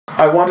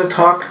I want to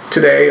talk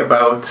today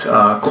about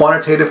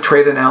quantitative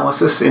trait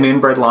analysis in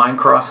inbred line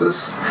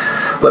crosses.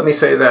 Let me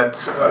say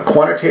that a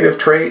quantitative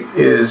trait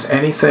is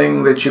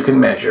anything that you can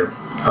measure.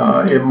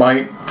 It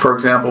might, for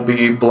example,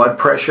 be blood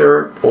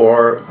pressure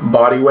or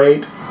body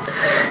weight.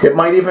 It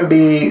might even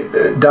be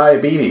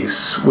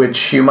diabetes,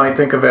 which you might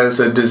think of as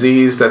a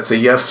disease that's a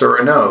yes or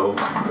a no.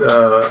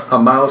 A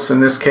mouse in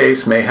this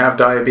case may have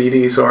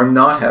diabetes or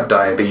not have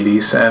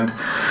diabetes, and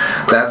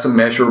that's a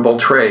measurable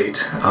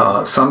trait.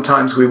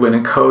 Sometimes we would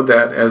encode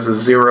that as a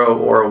 0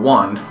 or a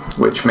 1,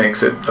 which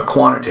makes it a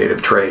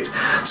quantitative trait.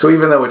 So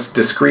even though it's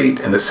discrete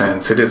in a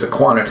sense, it is a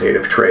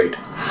quantitative trait.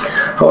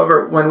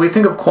 However, when we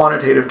think of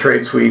quantitative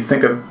traits, we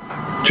think of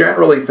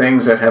generally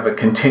things that have a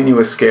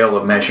continuous scale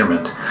of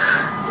measurement.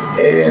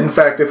 In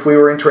fact, if we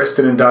were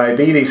interested in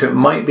diabetes, it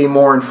might be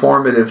more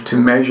informative to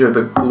measure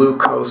the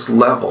glucose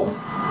level.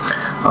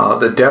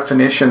 The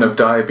definition of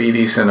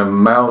diabetes in a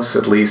mouse,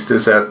 at least,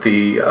 is that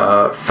the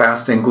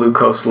fasting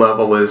glucose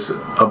level is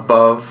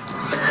above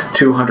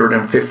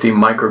 250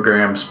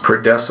 micrograms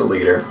per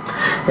deciliter,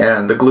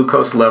 and the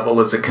glucose level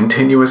is a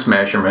continuous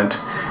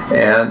measurement,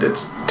 and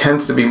it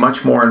tends to be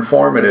much more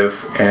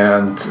informative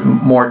and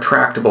more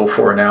tractable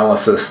for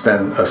analysis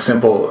than a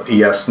simple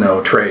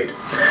yes-no trait.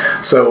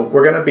 So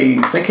we're going to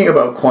be thinking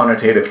about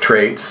quantitative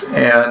traits,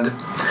 and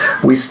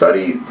we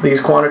study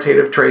these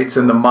quantitative traits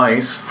in the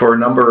mice for a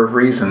number of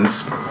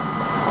reasons.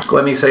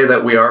 Let me say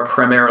that we are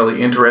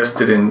primarily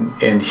interested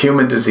in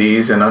human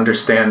disease and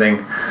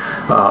understanding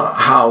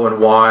how and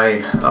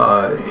why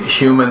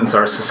humans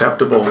are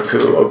susceptible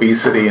to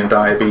obesity and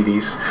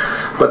diabetes.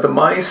 But the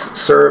mice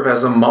serve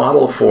as a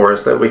model for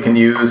us that we can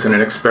use in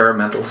an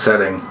experimental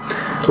setting.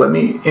 Let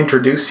me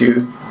introduce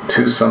you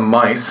to some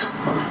mice.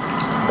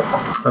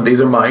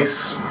 These are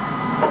mice.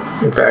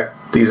 In fact,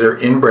 these are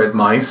inbred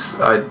mice.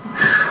 I'd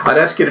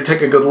ask you to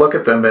take a good look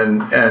at them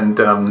and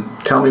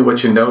tell me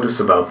what you notice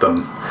about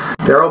them.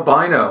 They're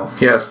albino.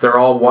 Yes, they're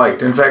all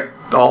white. In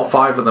fact, all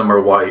 5 of them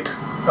are white.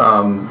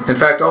 In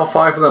fact, all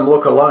 5 of them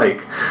look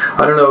alike.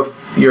 I don't know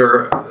if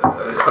you're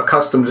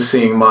accustomed to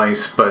seeing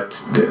mice,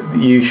 but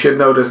you should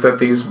notice that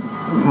these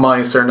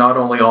mice are not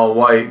only all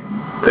white,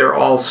 they're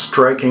all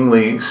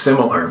strikingly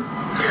similar.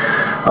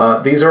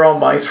 These are all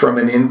mice from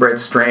an inbred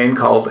strain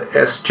called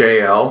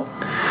SJL,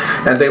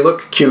 and they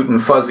look cute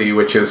and fuzzy,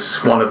 which is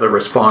one of the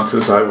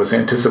responses I was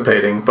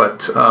anticipating,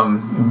 but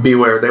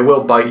beware, they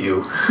will bite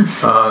you.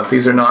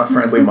 These are not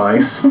friendly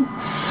mice.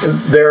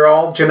 They're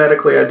all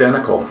genetically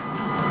identical.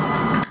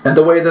 And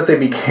the way that they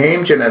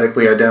became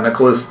genetically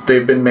identical is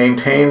they've been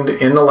maintained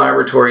in the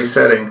laboratory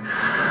setting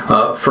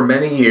for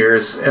many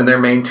years, and they're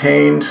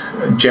maintained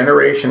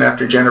generation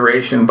after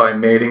generation by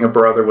mating a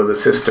brother with a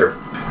sister.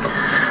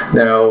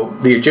 Now,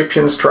 the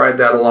Egyptians tried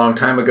that a long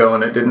time ago,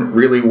 and it didn't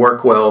really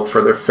work well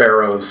for their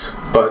pharaohs,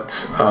 but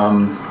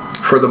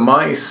for the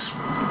mice,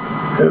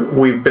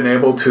 we've been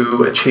able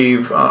to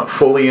achieve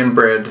fully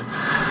inbred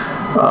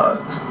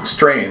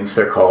strains,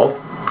 they're called.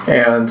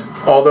 And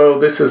although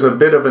this is a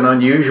bit of an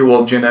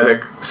unusual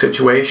genetic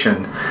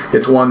situation,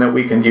 it's one that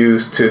we can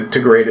use to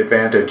great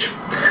advantage.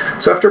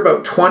 So after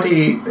about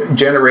 20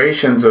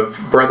 generations of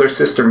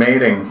brother-sister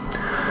mating,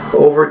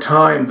 over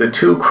time the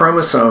 2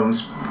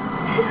 chromosomes,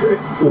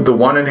 the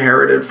one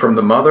inherited from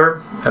the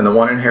mother and the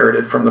one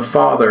inherited from the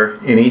father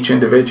in each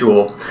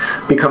individual,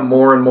 become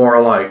more and more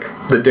alike.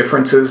 The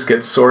differences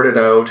get sorted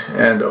out,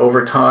 and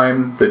over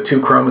time the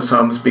 2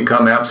 chromosomes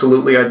become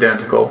absolutely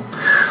identical,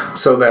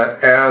 so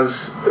that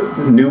as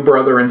new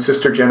brother and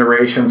sister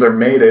generations are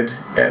mated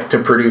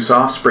to produce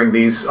offspring,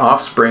 these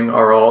offspring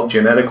are all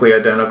genetically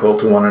identical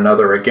to one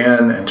another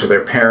again and to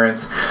their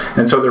parents,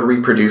 and so they're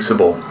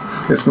reproducible.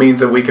 This means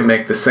that we can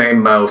make the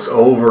same mouse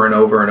over and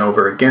over and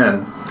over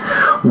again.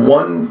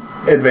 One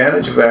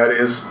advantage of that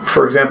is,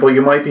 for example,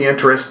 you might be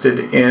interested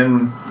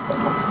in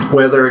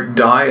whether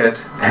diet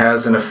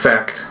has an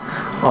effect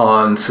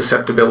on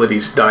susceptibility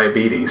to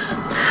diabetes.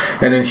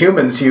 And in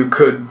humans, you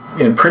could,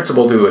 in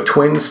principle, do a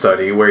twin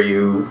study where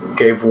you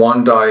gave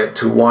one diet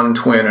to one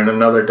twin and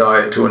another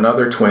diet to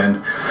another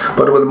twin.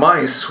 But with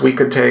mice, we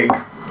could take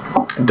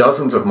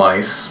dozens of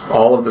mice,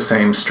 all of the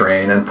same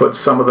strain, and put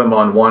some of them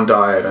on one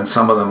diet and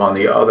some of them on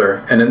the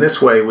other. And in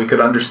this way, we could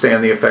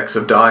understand the effects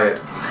of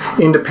diet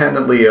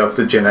independently of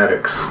the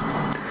genetics.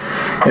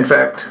 In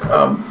fact,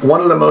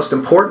 one of the most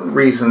important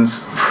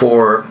reasons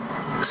for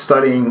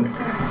studying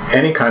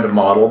any kind of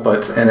model,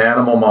 but an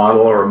animal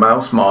model or a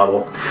mouse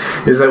model,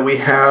 is that we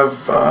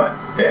have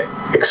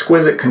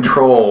exquisite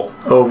control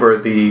over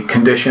the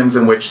conditions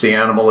in which the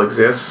animal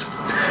exists.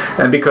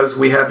 And because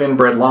we have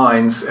inbred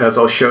lines, as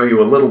I'll show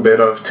you a little bit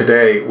of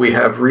today, we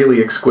have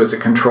really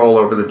exquisite control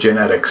over the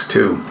genetics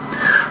too.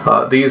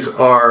 These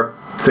are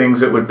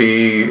things that would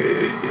be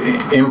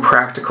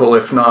impractical,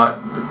 if not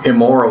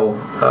immoral,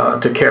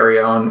 to carry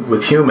on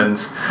with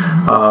humans.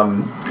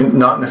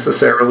 Not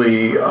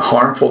necessarily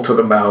harmful to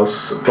the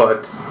mouse,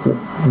 but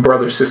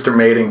brother-sister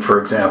mating, for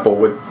example,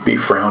 would be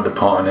frowned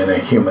upon in a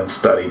human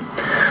study.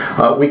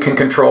 We can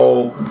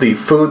control the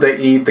food they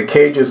eat, the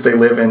cages they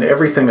live in,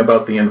 everything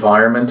about the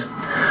environment.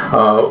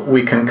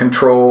 We can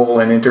control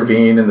and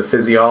intervene in the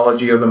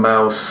physiology of the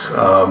mouse,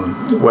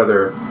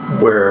 whether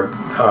we're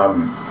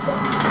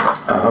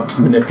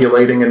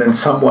manipulating it in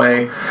some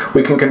way.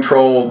 We can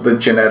control the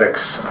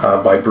genetics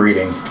by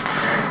breeding.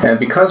 And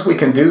because we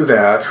can do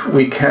that,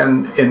 we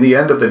can, in the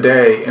end of the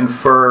day,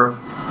 infer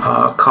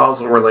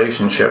causal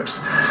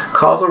relationships.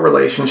 Causal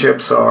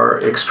relationships are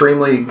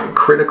extremely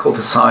critical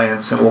to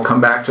science, and we'll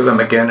come back to them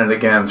again and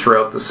again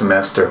throughout the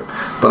semester.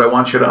 But I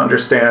want you to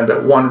understand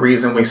that one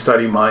reason we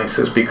study mice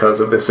is because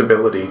of this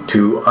ability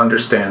to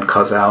understand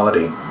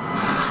causality.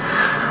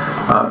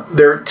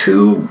 There are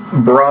two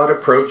broad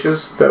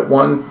approaches that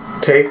one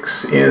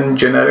takes in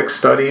genetic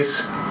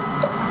studies.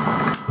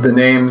 The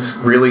names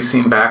really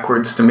seem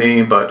backwards to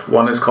me, but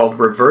one is called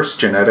reverse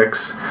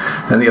genetics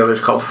and the other is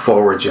called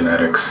forward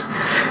genetics.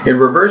 In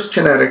reverse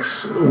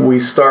genetics, we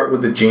start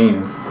with the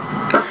gene.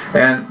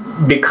 And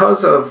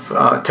because of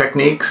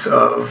techniques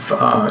of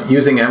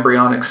using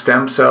embryonic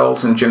stem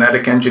cells and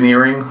genetic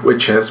engineering,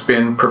 which has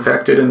been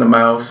perfected in the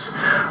mouse,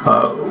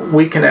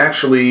 we can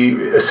actually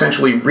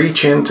essentially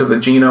reach into the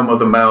genome of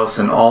the mouse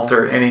and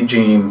alter any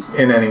gene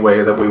in any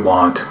way that we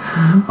want.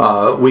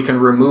 We can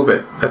remove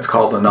it. That's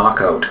called a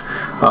knockout.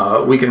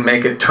 We can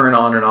make it turn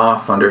on and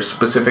off under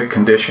specific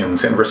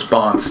conditions in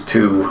response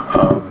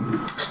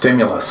to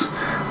stimulus.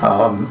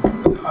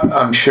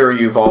 I'm sure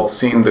you've all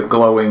seen the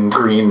glowing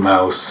green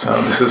mouse.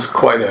 This is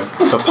quite a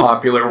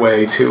popular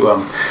way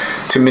to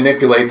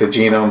manipulate the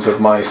genomes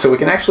of mice. So we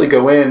can actually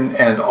go in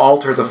and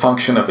alter the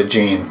function of a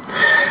gene.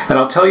 And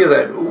I'll tell you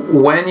that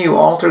when you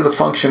alter the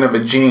function of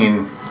a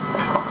gene,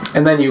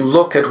 and then you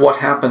look at what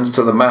happens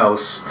to the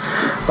mouse,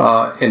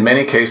 in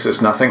many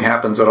cases nothing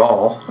happens at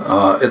all,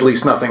 at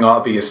least nothing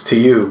obvious to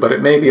you, but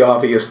it may be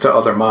obvious to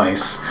other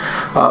mice.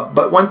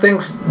 But when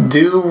things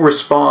do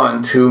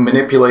respond to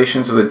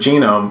manipulations of the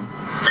genome,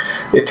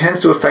 it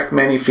tends to affect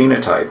many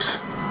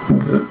phenotypes.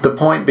 The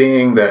point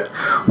being that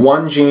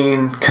one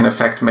gene can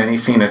affect many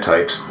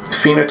phenotypes.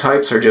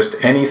 Phenotypes are just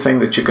anything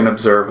that you can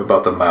observe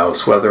about the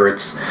mouse, whether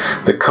it's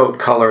the coat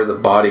color, the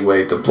body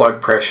weight, the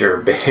blood pressure,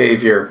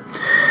 behavior.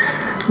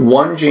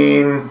 One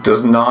gene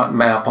does not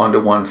map onto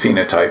one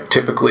phenotype.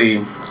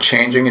 Typically,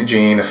 changing a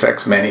gene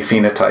affects many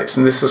phenotypes,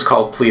 and this is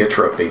called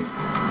pleiotropy.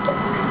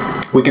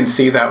 We can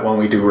see that when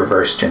we do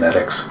reverse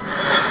genetics.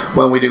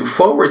 When we do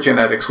forward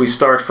genetics, we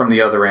start from the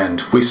other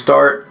end. We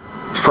start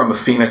from a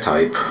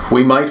phenotype.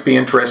 We might be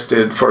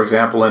interested, for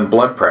example, in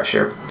blood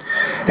pressure.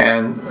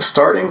 And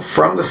starting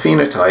from the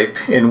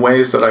phenotype in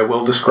ways that I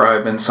will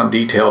describe in some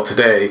detail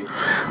today,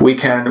 we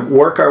can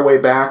work our way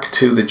back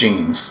to the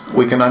genes.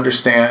 We can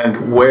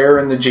understand where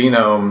in the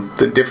genome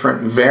the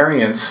different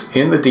variants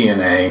in the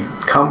DNA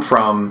come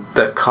from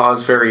that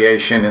cause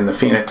variation in the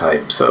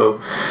phenotype.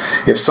 So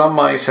if some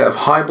mice have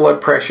high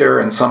blood pressure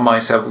and some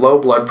mice have low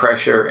blood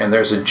pressure, and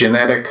there's a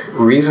genetic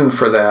reason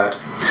for that,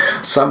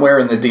 somewhere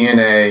in the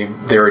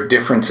DNA there are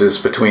differences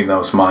between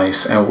those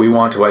mice, and we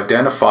want to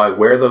identify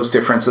where those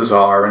differences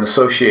are and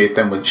associate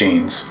them with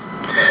genes.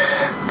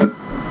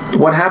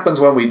 What happens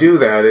when we do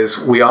that is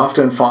we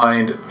often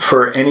find,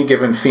 for any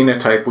given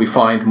phenotype, we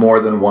find more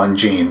than one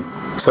gene.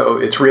 So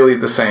it's really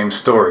the same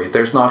story.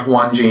 There's not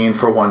one gene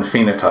for one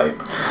phenotype.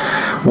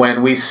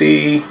 When we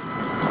see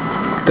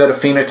that a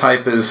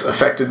phenotype is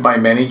affected by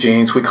many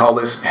genes, we call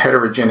this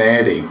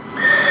heterogeneity.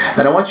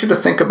 And I want you to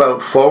think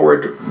about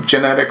forward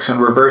genetics and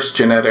reverse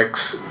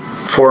genetics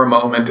for a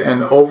moment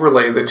and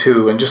overlay the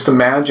two, and just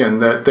imagine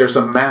that there's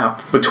a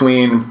map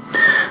between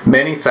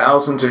many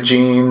thousands of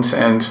genes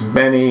and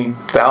many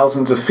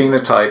thousands of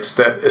phenotypes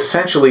that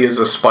essentially is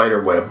a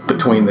spider web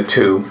between the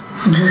two.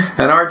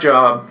 And our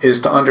job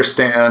is to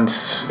understand,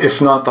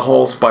 if not the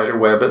whole spider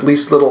web, at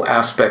least little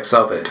aspects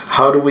of it.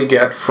 How do we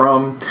get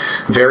from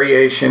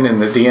variation in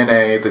the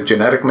DNA, the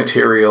genetic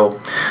material,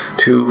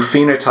 to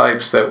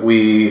phenotypes that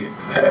we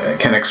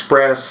can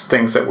express,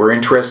 things that we're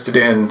interested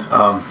in,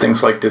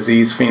 things like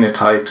disease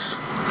phenotypes.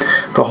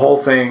 The whole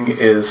thing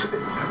is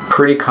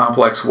pretty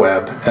complex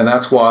web, and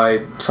that's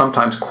why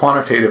sometimes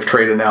quantitative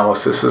trait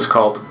analysis is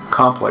called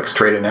complex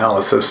trait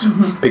analysis,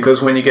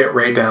 because when you get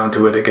right down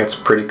to it, it gets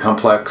pretty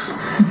complex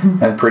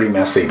and pretty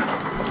messy.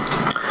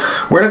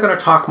 We're not going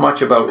to talk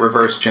much about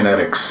reverse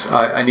genetics.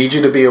 I need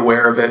you to be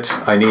aware of it.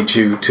 I need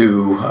you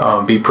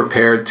to be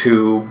prepared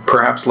to,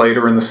 perhaps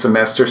later in the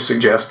semester,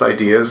 suggest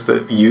ideas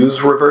that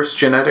use reverse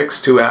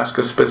genetics to ask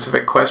a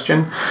specific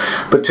question.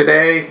 But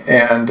today,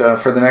 and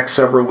for the next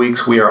several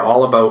weeks, we are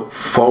all about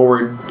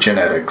forward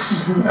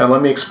genetics. And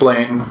let me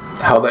explain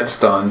how that's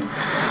done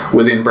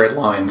with inbred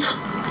lines.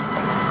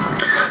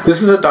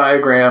 This is a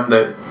diagram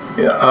that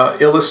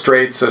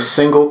illustrates a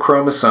single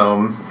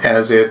chromosome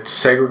as it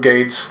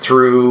segregates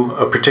through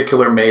a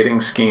particular mating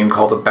scheme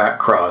called a back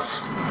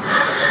cross.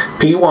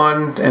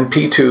 P1 and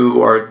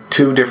P2 are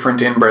two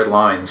different inbred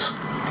lines.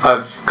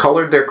 I've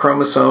colored their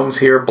chromosomes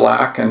here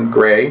black and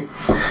gray,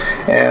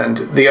 and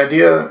the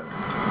idea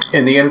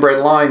in the inbred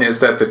line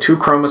is that the two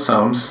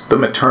chromosomes, the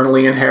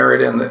maternally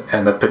inherited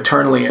and the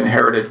paternally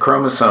inherited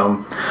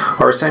chromosome,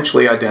 are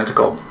essentially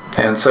identical.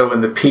 And so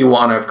in the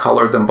P1 I've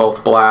colored them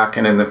both black,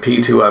 and in the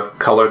P2 I've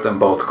colored them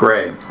both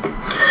gray.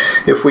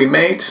 If we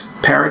mate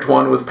parent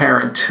 1 with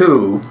parent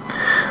 2,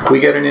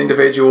 we get an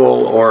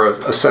individual or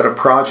a set of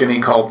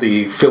progeny called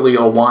the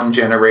filial 1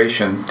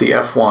 generation, the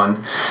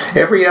F1.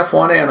 Every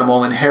F1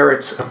 animal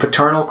inherits a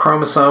paternal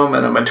chromosome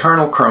and a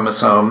maternal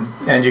chromosome,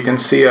 and you can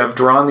see I've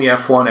drawn the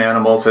F1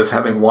 animals as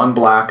having one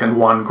black and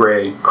one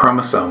gray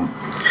chromosome.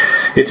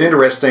 It's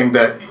interesting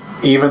that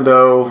even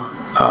though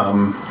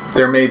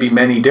there may be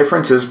many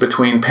differences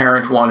between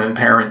parent 1 and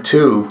parent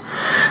 2,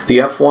 the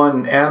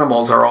F1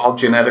 animals are all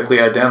genetically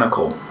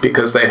identical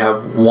because they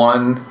have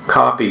one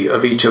copy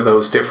of each of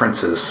those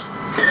differences.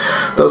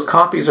 Those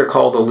copies are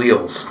called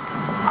alleles.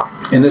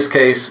 In this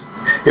case,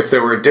 if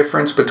there were a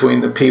difference between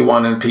the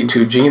P1 and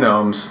P2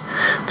 genomes,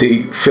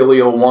 the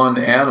filial 1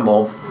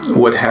 animal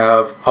would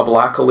have a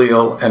black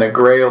allele and a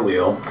gray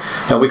allele,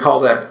 and we call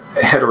that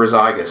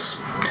heterozygous.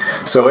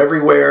 So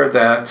everywhere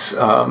that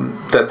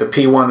the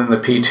P1 and the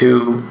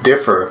P2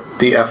 differ,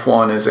 the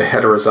F1 is a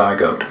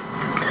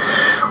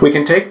heterozygote. We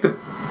can take the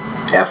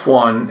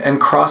F1 and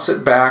cross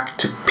it back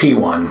to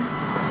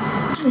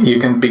P1. You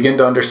can begin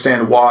to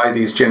understand why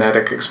these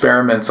genetic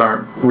experiments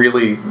aren't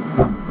really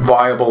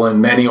viable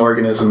in many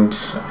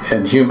organisms,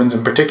 and humans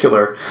in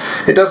particular.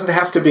 It doesn't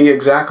have to be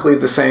exactly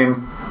the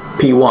same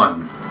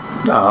P1.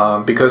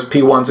 Because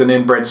P1's an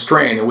inbred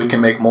strain and we can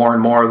make more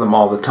and more of them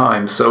all the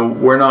time. So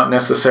we're not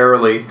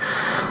necessarily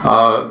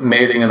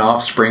mating an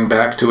offspring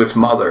back to its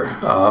mother,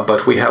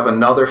 but we have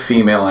another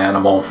female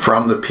animal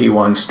from the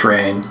P1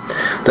 strain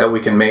that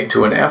we can mate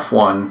to an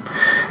F1.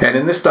 And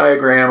in this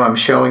diagram I'm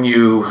showing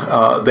you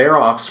their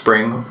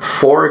offspring,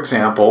 4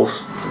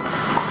 examples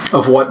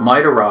of what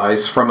might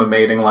arise from a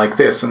mating like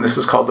this, and this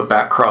is called the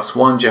backcross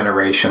 1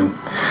 generation.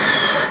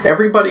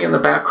 Everybody in the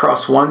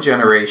backcross 1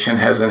 generation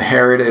has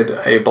inherited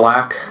a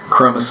black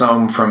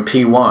chromosome from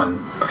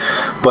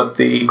P1, but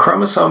the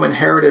chromosome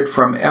inherited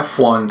from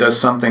F1 does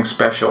something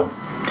special.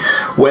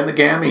 When the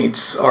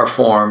gametes are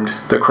formed,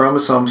 the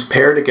chromosomes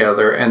pair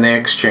together and they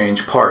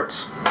exchange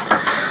parts.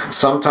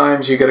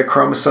 Sometimes you get a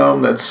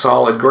chromosome that's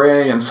solid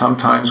gray and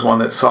sometimes one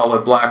that's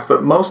solid black,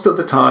 but most of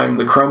the time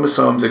the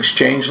chromosomes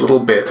exchange little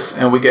bits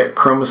and we get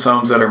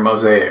chromosomes that are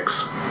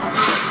mosaics.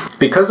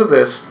 Because of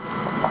this,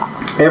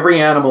 every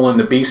animal in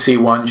the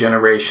BC1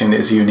 generation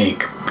is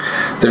unique.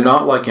 They're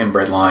not like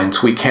inbred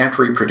lines. We can't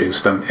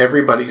reproduce them.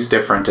 Everybody's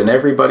different and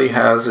everybody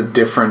has a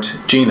different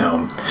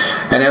genome.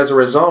 And as a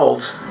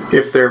result,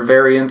 if there are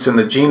variants in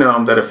the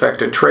genome that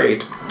affect a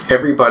trait,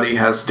 everybody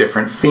has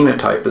different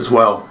phenotype as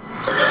well.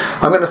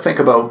 I'm going to think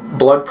about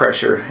blood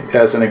pressure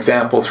as an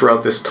example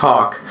throughout this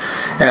talk,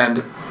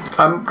 and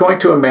I'm going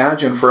to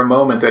imagine for a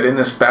moment that in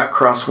this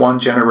backcross 1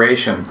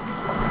 generation,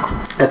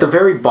 at the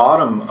very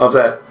bottom of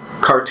that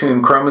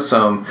cartoon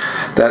chromosome,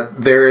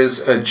 that there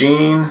is a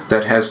gene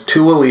that has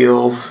 2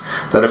 alleles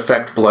that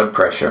affect blood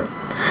pressure.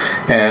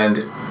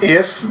 And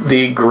if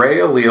the gray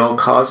allele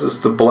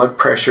causes the blood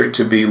pressure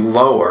to be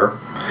lower,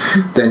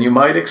 then you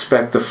might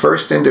expect the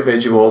first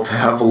individual to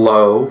have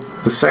low,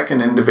 the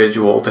second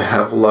individual to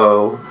have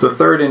low, the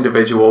third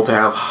individual to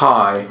have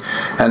high,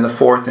 and the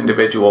fourth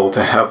individual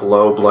to have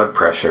low blood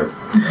pressure.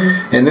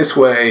 In this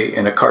way,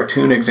 in a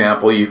cartoon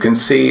example, you can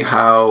see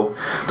how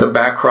the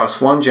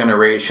backcross 1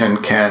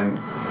 generation can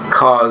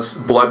cause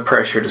blood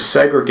pressure to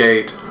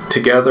segregate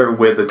together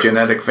with a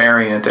genetic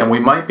variant, and we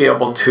might be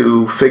able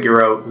to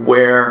figure out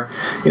where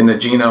in the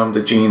genome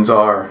the genes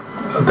are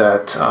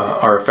that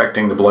are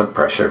affecting the blood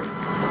pressure.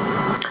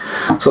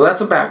 So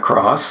that's a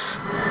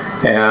backcross,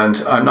 and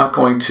I'm not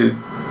going to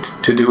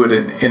do it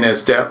in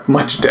as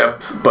much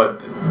depth, but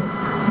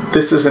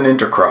this is an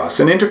intercross.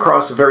 An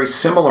intercross is a very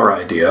similar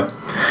idea.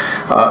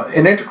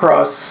 An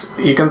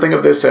intercross, you can think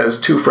of this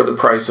as 2 for the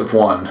price of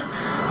 1.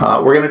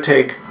 We're going to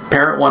take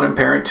parent 1 and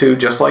parent 2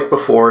 just like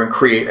before and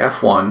create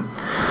F1,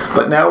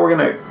 but now we're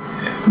going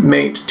to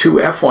mate 2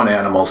 F1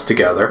 animals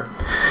together,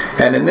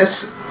 and in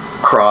this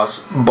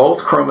cross both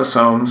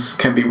chromosomes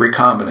can be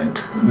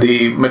recombinant.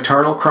 The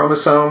maternal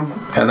chromosome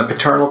and the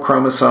paternal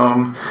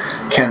chromosome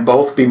can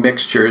both be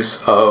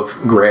mixtures of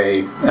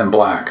gray and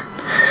black.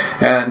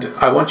 And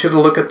I want you to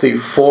look at the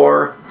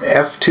 4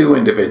 F2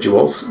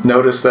 individuals.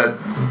 Notice that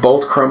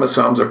both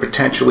chromosomes are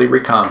potentially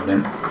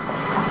recombinant.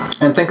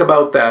 And think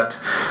about that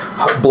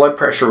blood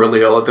pressure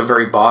allele at the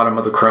very bottom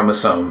of the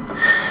chromosome.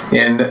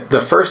 In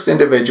the first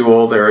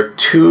individual, there are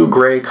 2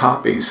 gray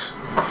copies,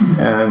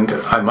 and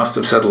I must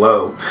have said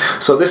low.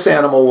 So this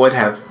animal would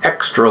have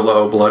extra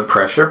low blood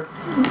pressure.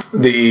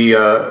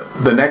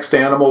 The next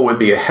animal would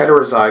be a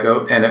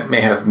heterozygote, and it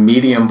may have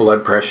medium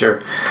blood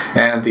pressure.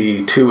 And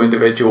the 2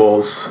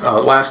 individuals,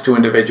 last 2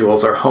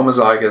 individuals, are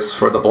homozygous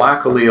for the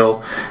black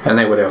allele, and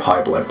they would have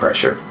high blood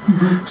pressure.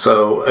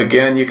 So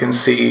again, you can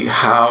see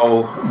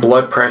how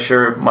blood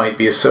pressure might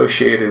be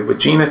associated with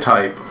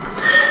genotype.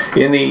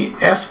 In the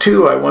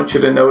F2, I want you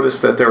to notice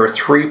that there are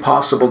 3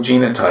 possible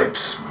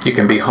genotypes. You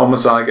can be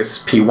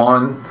homozygous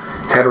P1,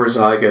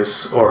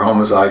 heterozygous, or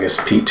homozygous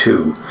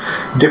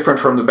P2, different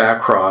from the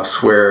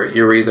backcross where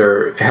you're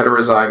either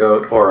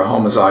heterozygote or a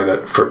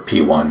homozygote for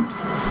P1.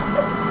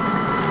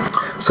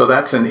 So So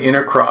that's an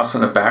inner cross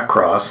and a back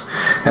cross.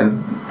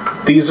 And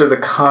these are the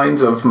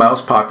kinds of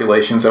mouse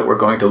populations that we're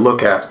going to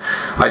look at.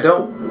 I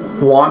don't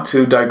want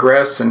to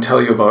digress and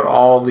tell you about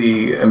all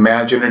the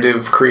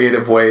imaginative,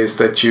 creative ways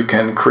that you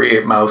can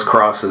create mouse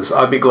crosses.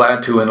 I'd be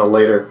glad to in a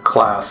later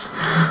class.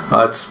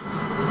 It's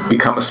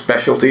become a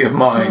specialty of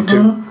mine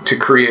to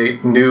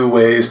create new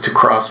ways to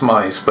cross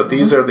mice. But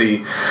these are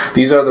the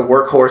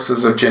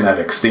workhorses of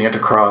genetics, the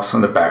intercross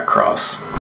and the back cross.